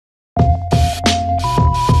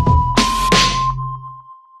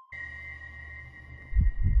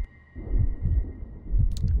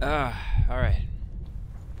Alright.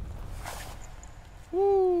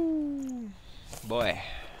 Woo! Boy.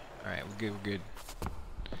 Alright, we're good.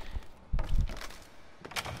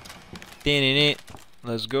 In it.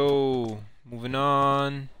 Let's go. Moving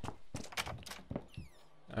on.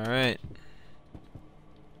 Alright.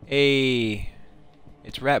 Hey.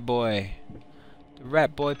 It's Rat Boy. The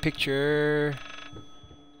Rat Boy picture.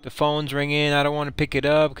 The phone's ringing. I don't want to pick it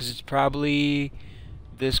up because it's probably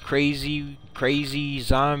this crazy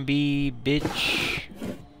zombie bitch.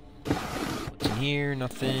 What's in here?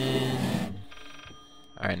 Nothing.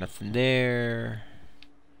 Alright, nothing there.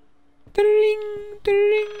 Ding,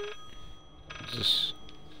 ding. What's this?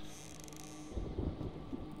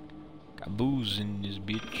 Got booze in this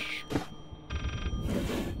bitch.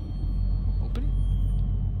 Open?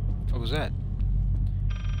 What was that?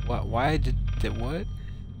 What? Why did that? What?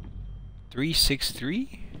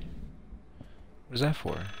 363? What is that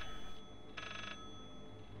for?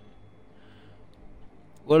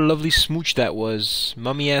 What a lovely smooch that was.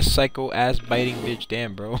 Mummy ass psycho ass biting bitch.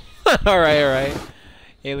 Damn, bro. Alright.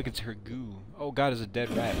 Hey, look, it's her goo. Oh god, it's a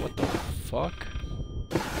dead rat. What the fuck?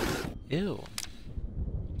 Ew.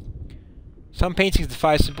 Some paintings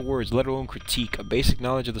defy simple words, let alone critique. A basic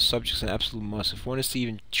knowledge of the subject is an absolute must if one is to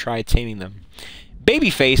even try taming them.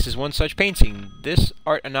 Babyface is one such painting. This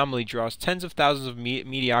art anomaly draws tens of thousands of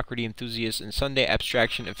mediocrity enthusiasts and Sunday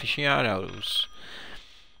abstraction aficionados.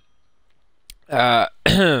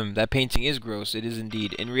 That painting is gross. It is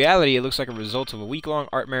indeed. In reality, it looks like a result of a week-long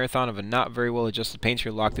art marathon of a not very well-adjusted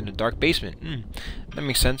painter locked in a dark basement. That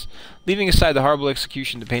makes sense. Leaving aside the horrible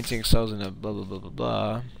execution, the painting excels in a blah blah blah blah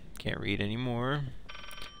blah. Can't read anymore.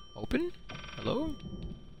 Open? Hello?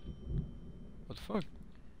 What the fuck?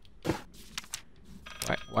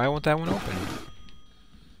 Why won't that one open?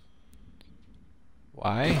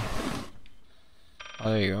 Why?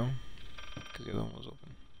 Oh, there you go. Because the other one was open.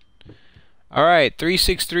 Alright,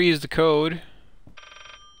 363 is the code.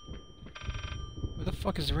 Where the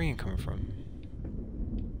fuck is the ringing coming from?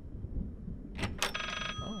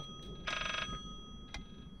 Oh.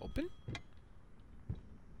 Open?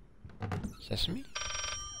 Sesame?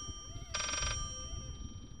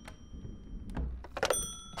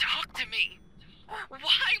 Talk to me!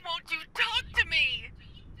 Why won't you talk to me?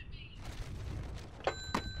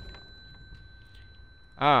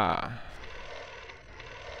 Ah.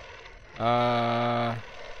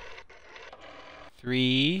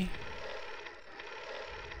 3.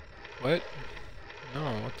 What? No,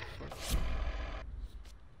 what the fuck?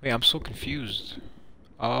 Wait, I'm so confused.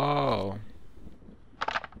 Oh.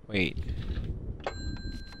 Wait.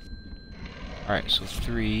 Alright, so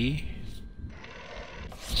 3,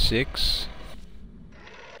 6,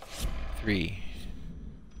 3.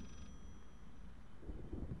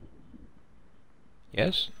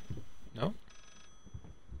 Yes? No?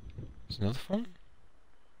 There's another phone?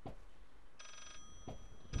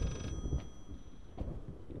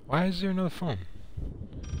 Why is there another phone?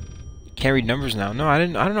 Can't read numbers now. No, I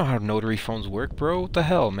don't know how notary phones work, bro. What the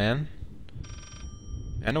hell, man?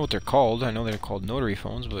 I know what they're called. I know they're called notary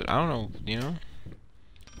phones, but I don't know, you know?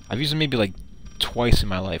 I've used them maybe like twice in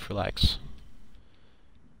my life. Relax.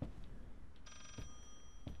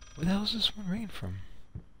 Where the hell is this one ringing from?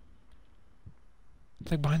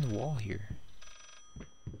 It's like behind the wall here.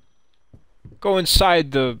 Go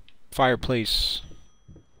inside the fireplace.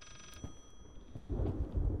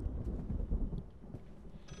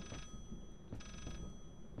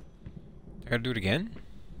 I gotta do it again?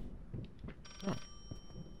 Oh. I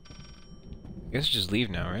guess just leave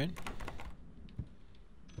now, right?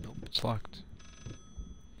 Nope, it's locked.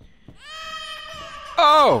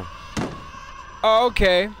 Oh! Oh,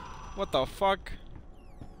 okay. What the fuck?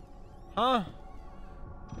 Huh?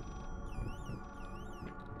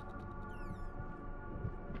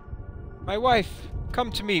 My wife!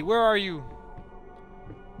 Come to me! Where are you?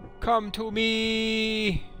 Come to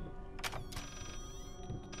me!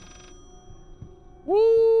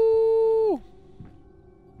 Woo!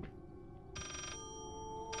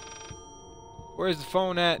 Where's the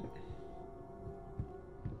phone at?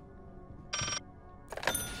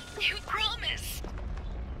 You promised.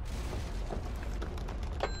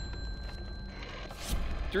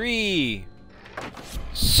 3,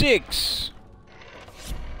 6,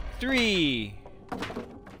 3.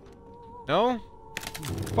 No?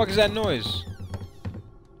 What the fuck is that noise?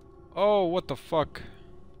 Oh, what the fuck?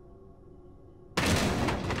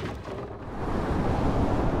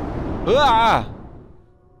 Ah!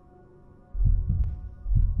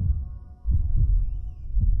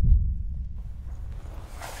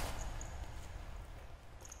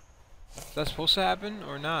 Is that supposed to happen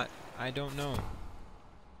or not? I don't know.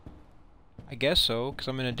 I guess so, because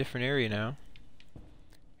I'm in a different area now.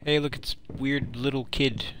 Hey, look, it's weird little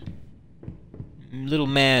kid. Little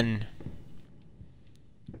man.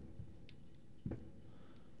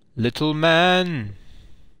 Little man.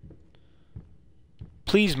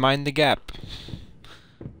 Please mind the gap.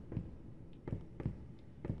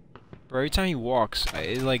 Bro, every time he walks,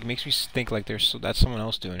 it like makes me think like that's someone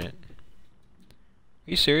else doing it.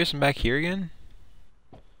 Are you serious? I'm back here again?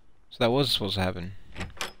 So that was supposed to happen.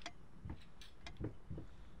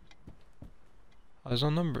 Oh, there's no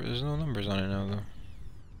number. There's no numbers on it now, though.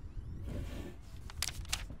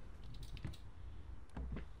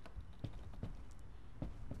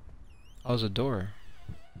 Oh, there's a door.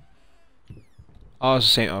 Oh, it's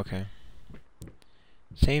the same. Okay.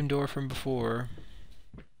 Same door from before.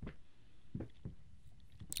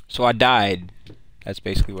 So I died. That's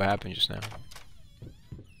basically what happened just now.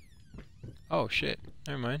 Oh, shit.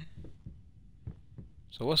 Never mind.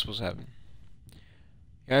 So what's supposed to happen?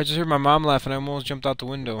 Yeah, I just heard my mom laugh and I almost jumped out the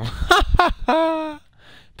window.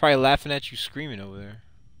 Probably laughing at you screaming over there.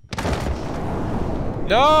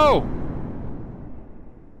 No!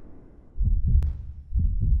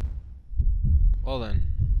 Well then.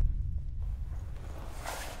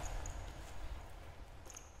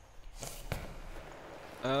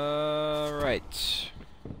 Right.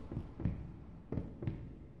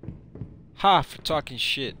 Ha! For talking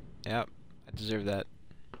shit. Yep, I deserve that.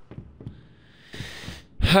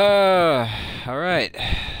 Alright.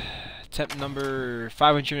 Attempt number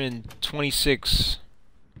 526.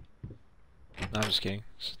 No, I'm just kidding.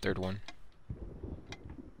 It's the third one.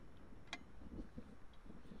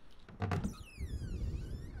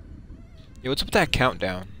 Yo, what's up with that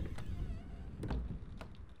countdown?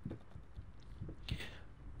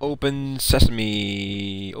 Open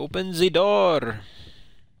sesame. Open the door.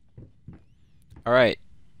 Alright.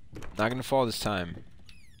 Not gonna fall this time.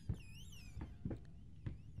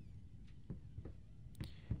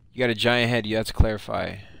 You got a giant head, you have to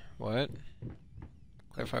clarify. What?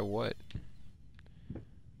 Clarify what?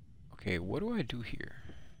 Okay, what do I do here?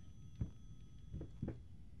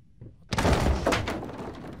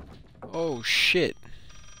 Oh shit.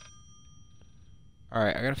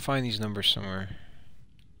 Alright, I gotta find these numbers somewhere.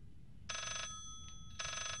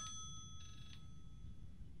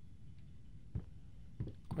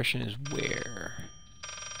 Question is where?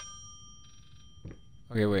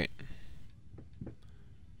 Okay, wait.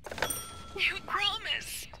 You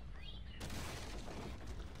promised.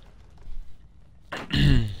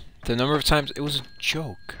 The number of times it was a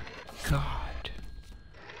joke. God.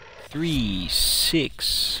 3,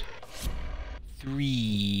 6,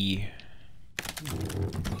 3.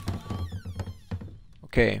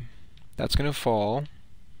 Okay, that's gonna fall.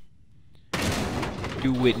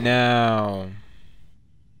 Do it now.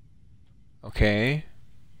 Okay.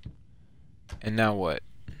 And now what?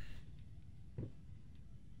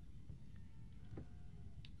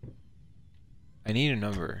 I need a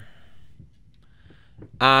number.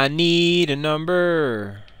 I need a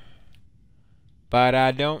number. But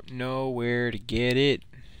I don't know where to get it.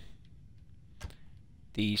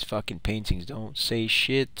 These fucking paintings don't say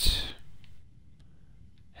shit.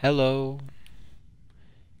 Hello.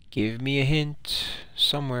 Give me a hint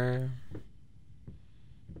somewhere.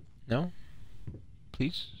 No?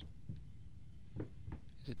 Please?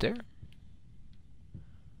 Is it there?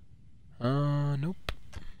 Nope.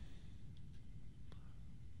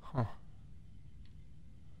 Huh.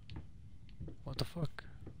 What the fuck?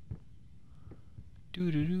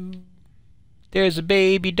 Doo-doo-doo. There's a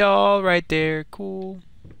baby doll right there. Cool.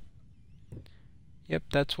 Yep,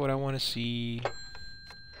 that's what I want to see.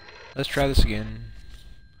 Let's try this again.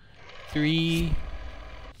 3,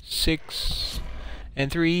 6,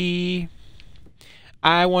 and 3.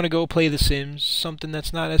 I want to go play The Sims. Something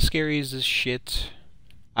that's not as scary as this shit.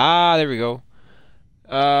 Ah, there we go.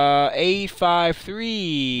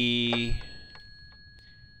 853.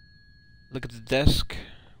 Look at the desk.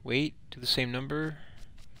 Wait, do the same number.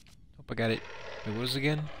 Hope I got it. Wait, what was it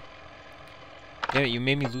again? Damn it, you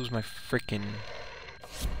made me lose my frickin'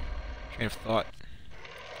 train of thought.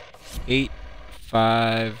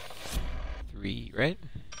 853, right?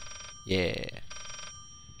 Yeah.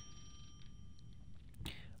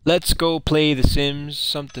 Let's go play The Sims.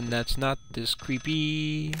 Something that's not this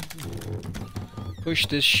creepy. Push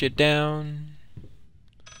this shit down.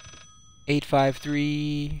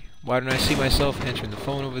 853. Why don't I see myself answering the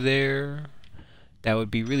phone over there? That would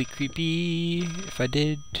be really creepy if I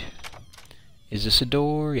did. Is this a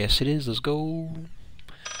door? Yes, it is. Let's go.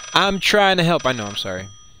 I'm trying to help. I know, I'm sorry.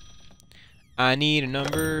 I need a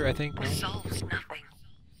number, I think. No? Solves nothing.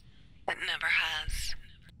 It never has.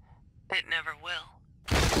 It never will.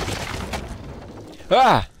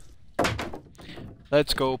 Ah!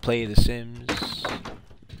 Let's go play The Sims.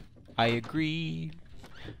 I agree.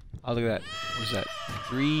 Oh, look at that. What is that?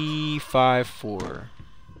 3, 5, 4.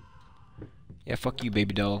 Yeah, fuck you,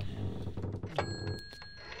 baby doll.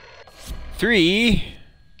 3,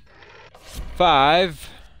 5,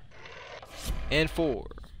 and 4.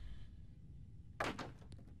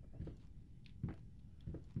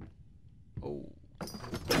 Oh.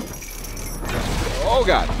 Oh,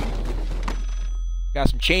 God. Got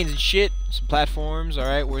some chains and shit. Some platforms.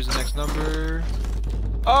 Alright, where's the next number?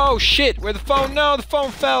 Oh, shit! Where'd the phone? No, the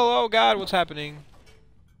phone fell! Oh, God, what's happening?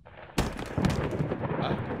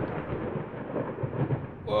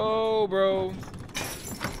 Whoa, bro.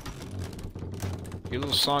 Your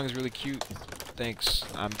little song is really cute. Thanks.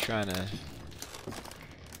 I'm trying to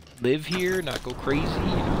live here, not go crazy.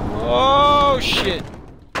 Oh, shit!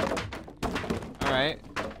 Alright.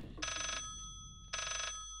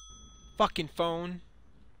 Fucking phone.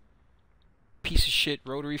 Piece of shit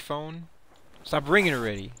rotary phone. Stop ringing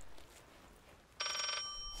already.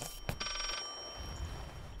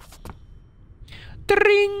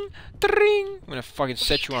 Dring! Dring! I'm gonna fucking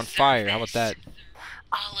set you on fire. How about that?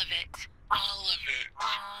 All of it. All of it.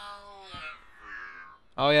 All of it.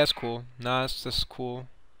 Oh, yeah, that's cool. Nah, that's cool.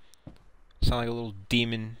 Sound like a little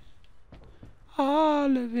demon.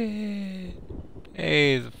 All of it.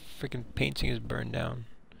 Hey, the freaking painting is burned down.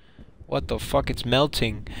 What the fuck? It's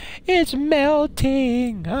melting. It's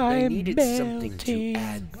melting. I I'm needed melting. something to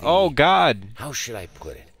add. Oh, God. How should I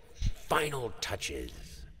put it? Final touches.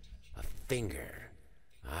 A finger.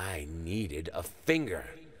 I needed a finger.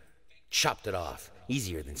 Chopped it off.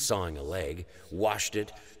 Easier than sawing a leg. Washed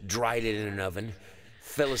it. Dried it in an oven.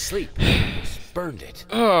 Fell asleep. Burned it.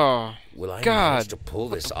 Oh, Will I God. manage to pull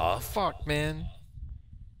this off? Fuck, man.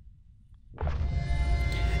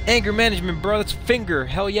 Anger management, bro. That's a finger.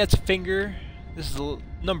 Hell yeah, it's a finger. This is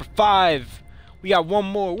number 5. We got one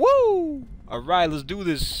more. Woo! Alright, let's do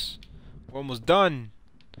this. We're almost done.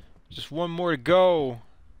 Just one more to go.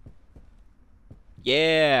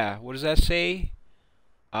 Yeah. What does that say?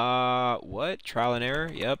 What? Trial and error?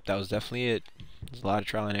 Yep, that was definitely it. There's a lot of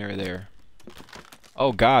trial and error there.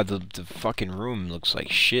 Oh, God. The fucking room looks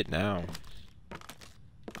like shit now.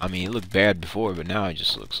 I mean, it looked bad before, but now it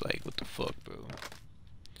just looks like, what the fuck, bro?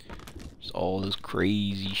 It's all this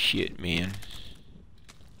crazy shit, man.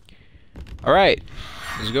 Alright,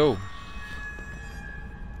 let's go.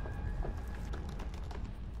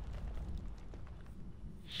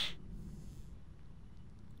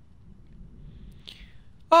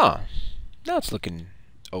 Ah, now it's looking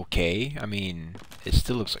okay. I mean, it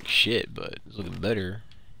still looks like shit, but it's looking better.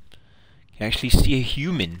 You can actually see a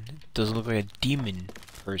human. It doesn't look like a demon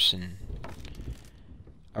person.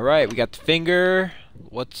 Alright, we got the finger.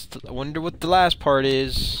 I wonder what the last part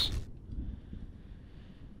is.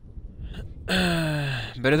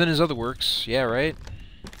 Better than his other works. Yeah, right?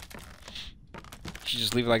 Should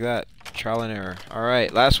just leave it like that. Trial and error.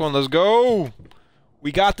 Alright, last one. Let's go!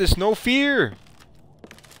 We got this. No fear!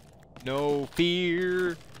 No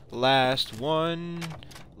fear. Last one.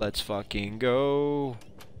 Let's fucking go.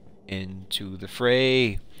 Into the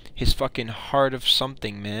fray. His fucking heart of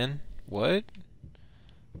something, man. What?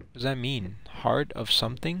 What does that mean? Heart of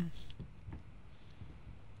something?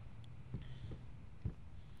 What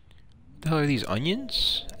the hell are these?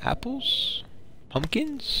 Onions? Apples?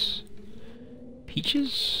 Pumpkins?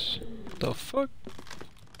 Peaches? What the fuck?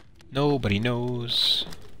 Nobody knows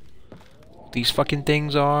what these fucking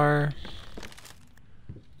things are.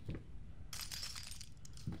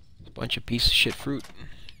 A bunch of piece of shit fruit.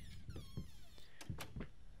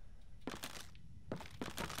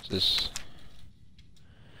 What's this?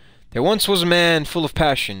 There once was a man full of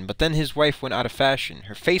passion, but then his wife went out of fashion.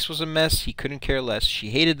 Her face was a mess, he couldn't care less.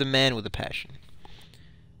 She hated the man with a passion.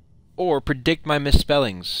 Or predict my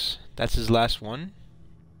misspellings. That's his last one.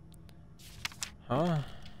 Huh?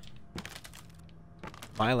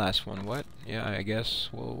 My last one, what? Yeah, I guess.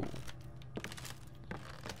 Whoa.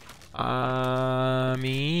 I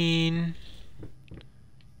mean...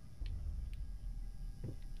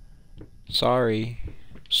 Sorry.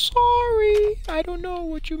 Sorry, I don't know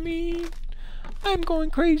what you mean. I'm going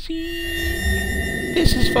crazy.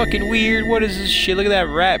 This is fucking weird. What is this shit? Look at that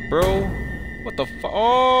rat, bro. What the fuck?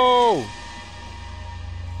 Oh!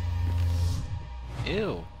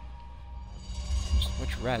 Ew. So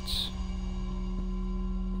much rats.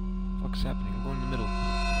 What the fuck's happening? I'm going in the middle.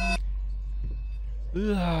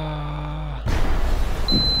 Ugh.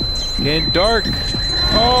 Getting dark.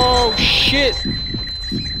 Oh, shit!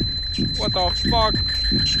 What the fuck?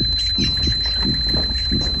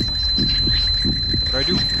 What do I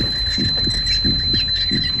do?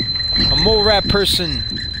 I'm mole rat person.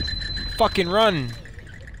 Fucking run.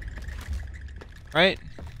 Right?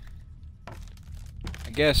 I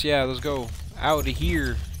guess, yeah, let's go. Out of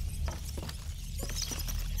here.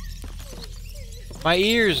 My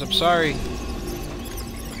ears, I'm sorry.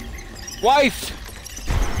 Wife!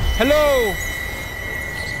 Hello!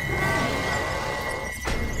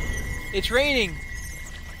 It's raining.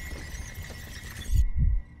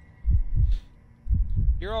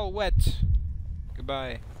 You're all wet.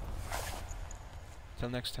 Goodbye. Till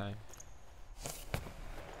next time.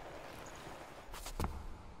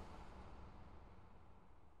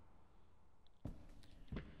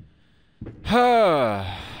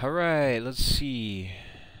 Alright, let's see.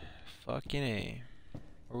 Fucking A.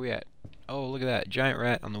 Where we at? Oh, look at that. Giant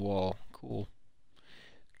rat on the wall. Cool.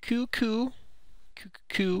 Cool, cool. Cool,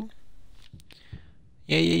 cool.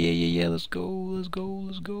 Yeah. Let's go, let's go,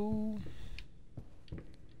 let's go.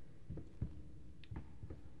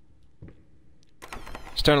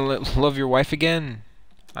 Starting to love your wife again?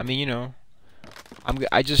 I mean, you know.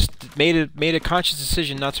 I just made a conscious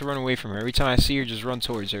decision not to run away from her. Every time I see her, just run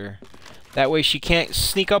towards her. That way she can't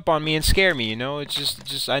sneak up on me and scare me, you know? It's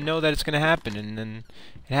just I know that it's gonna happen, and then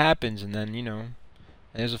it happens, and then, you know,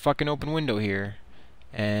 there's a fucking open window here.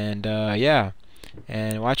 And, yeah.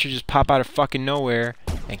 And watch her just pop out of fucking nowhere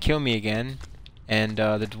and kill me again. And,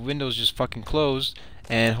 the window's just fucking closed.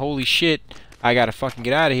 And holy shit, I gotta fucking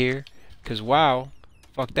get out of here. 'Cause wow,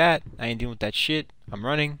 fuck that. I ain't dealing with that shit. I'm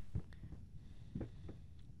running.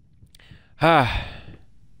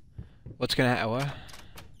 What's gonna happen? What?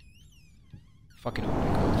 Fucking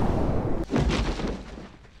open code.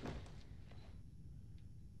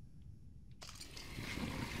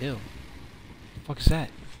 Ew. The fuck is that?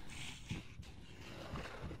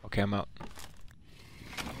 Okay, I'm out.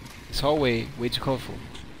 This hallway, way too colorful.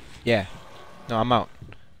 Yeah. No, I'm out.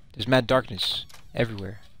 There's mad darkness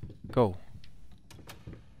everywhere. Go.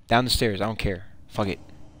 Down the stairs, I don't care. Fuck it.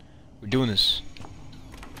 We're doing this.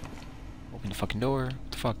 Open the fucking door. What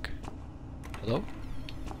the fuck? Hello?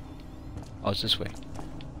 Oh, it's this way.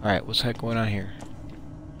 Alright, what's the heck going on here?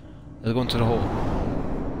 Let's go into the hole.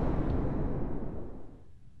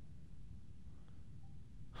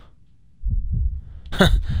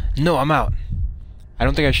 No, I'm out. I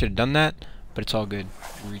don't think I should have done that, but it's all good.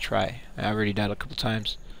 We'll retry. I already died a couple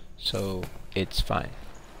times, so it's fine.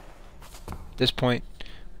 At this point,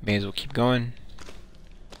 may as well keep going.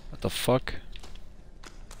 What the fuck?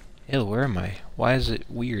 Ew, where am I? Why is it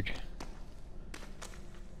weird?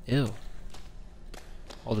 Ew.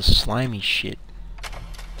 All this slimy shit.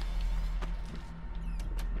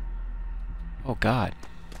 Oh god.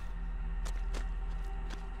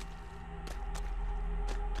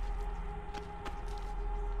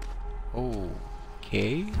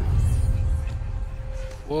 Okay.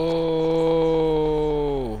 Whoa.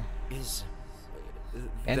 Is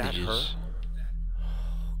Bandages. that her?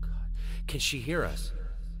 Oh god. Can she hear us?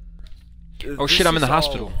 Oh shit, I'm in the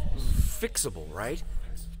hospital. Fixable, right?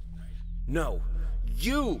 No.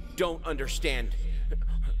 You don't understand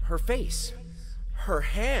her face. Her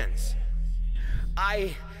hands.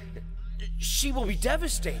 She will be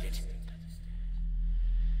devastated.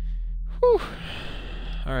 Whew.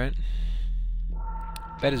 Alright.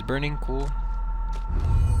 Bed is burning, cool.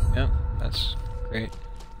 Yep, that's great.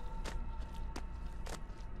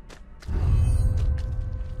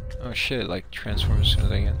 Oh shit, it like transforms as soon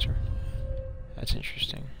as I enter. That's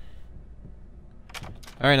interesting.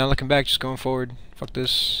 Alright, not looking back, just going forward. Fuck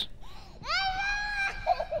this.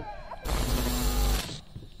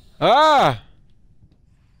 Ah!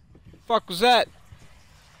 Fuck was that?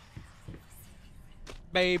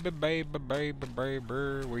 Baby, baby, baby,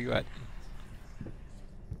 baby. Where you at?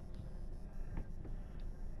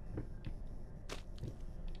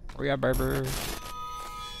 Where you at, baby?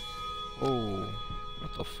 Oh,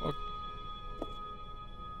 what the fuck?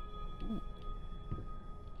 Ooh.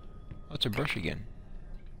 Oh, it's a brush again.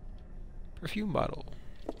 Perfume bottle.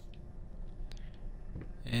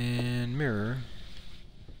 And mirror.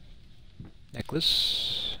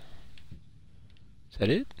 Necklace. Is that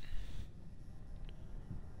it?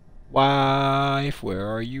 Wife, where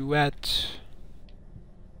are you at?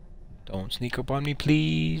 Don't sneak up on me,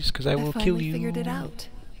 please, because I will kill you. I figured it out.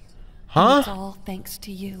 Huh? It's all thanks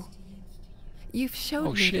to you. You've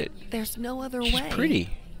showed me that there's no other way. She's pretty.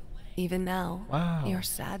 Even now, wow. Your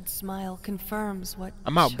sad smile confirms what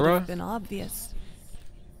I'm out, should bruh. have been obvious.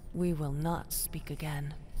 We will not speak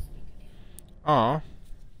again. Aw.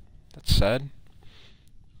 That's sad.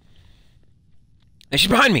 And she's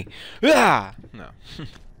behind me! Ah! No.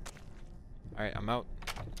 Alright, I'm out.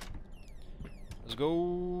 Let's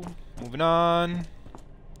go. Moving on.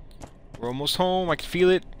 We're almost home. I can feel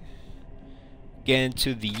it. Getting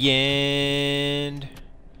to the end.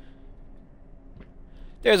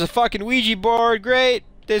 There's a fucking Ouija board. Great.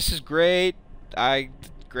 This is great.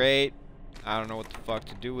 Great. I don't know what the fuck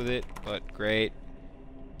to do with it, but great.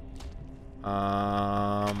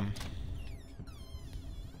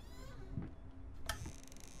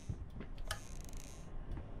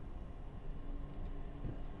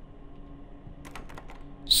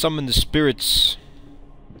 Summon the spirits.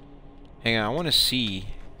 Hang on, I want to see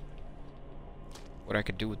what I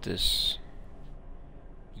could do with this.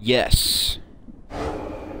 Yes.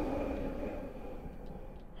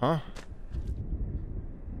 Huh?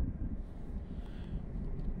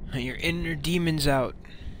 Your inner demon's out.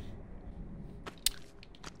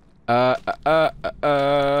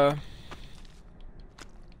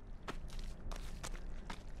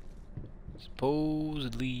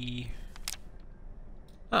 Supposedly.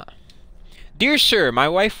 Huh. Dear sir, my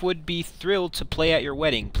wife would be thrilled to play at your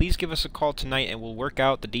wedding. Please give us a call tonight and we'll work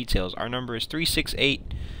out the details. Our number is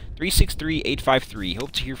 368-363-853.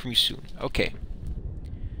 Hope to hear from you soon. Okay.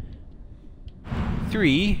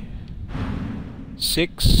 3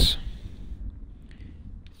 6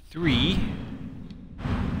 3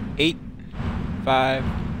 8 5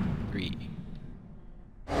 3.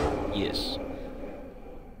 Yes.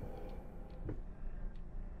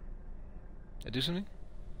 Did I do something?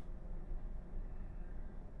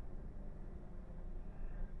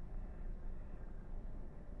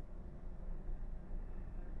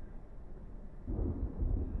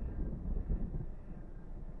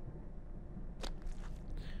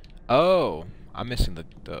 Oh, I'm missing the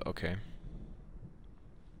okay.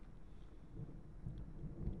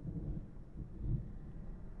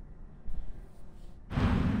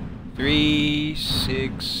 Three,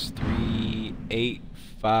 6, 3, 8,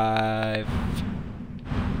 5,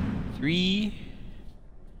 3.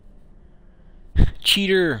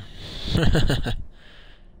 Cheater.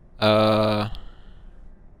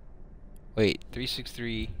 Wait,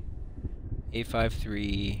 363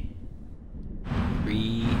 853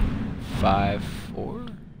 3 5 4.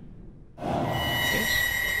 Yes.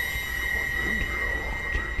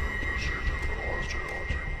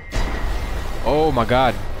 Oh my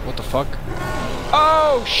god. What the fuck?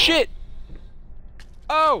 Oh shit.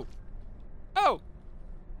 Oh. Oh.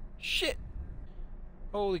 Shit.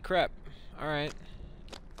 Holy crap. Alright.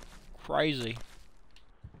 Crazy.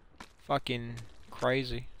 Fucking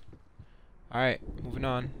crazy. Alright, moving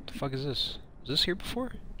on. What the fuck is this? Was this here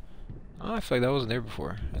before? Oh, I feel like that wasn't there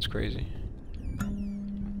before. That's crazy.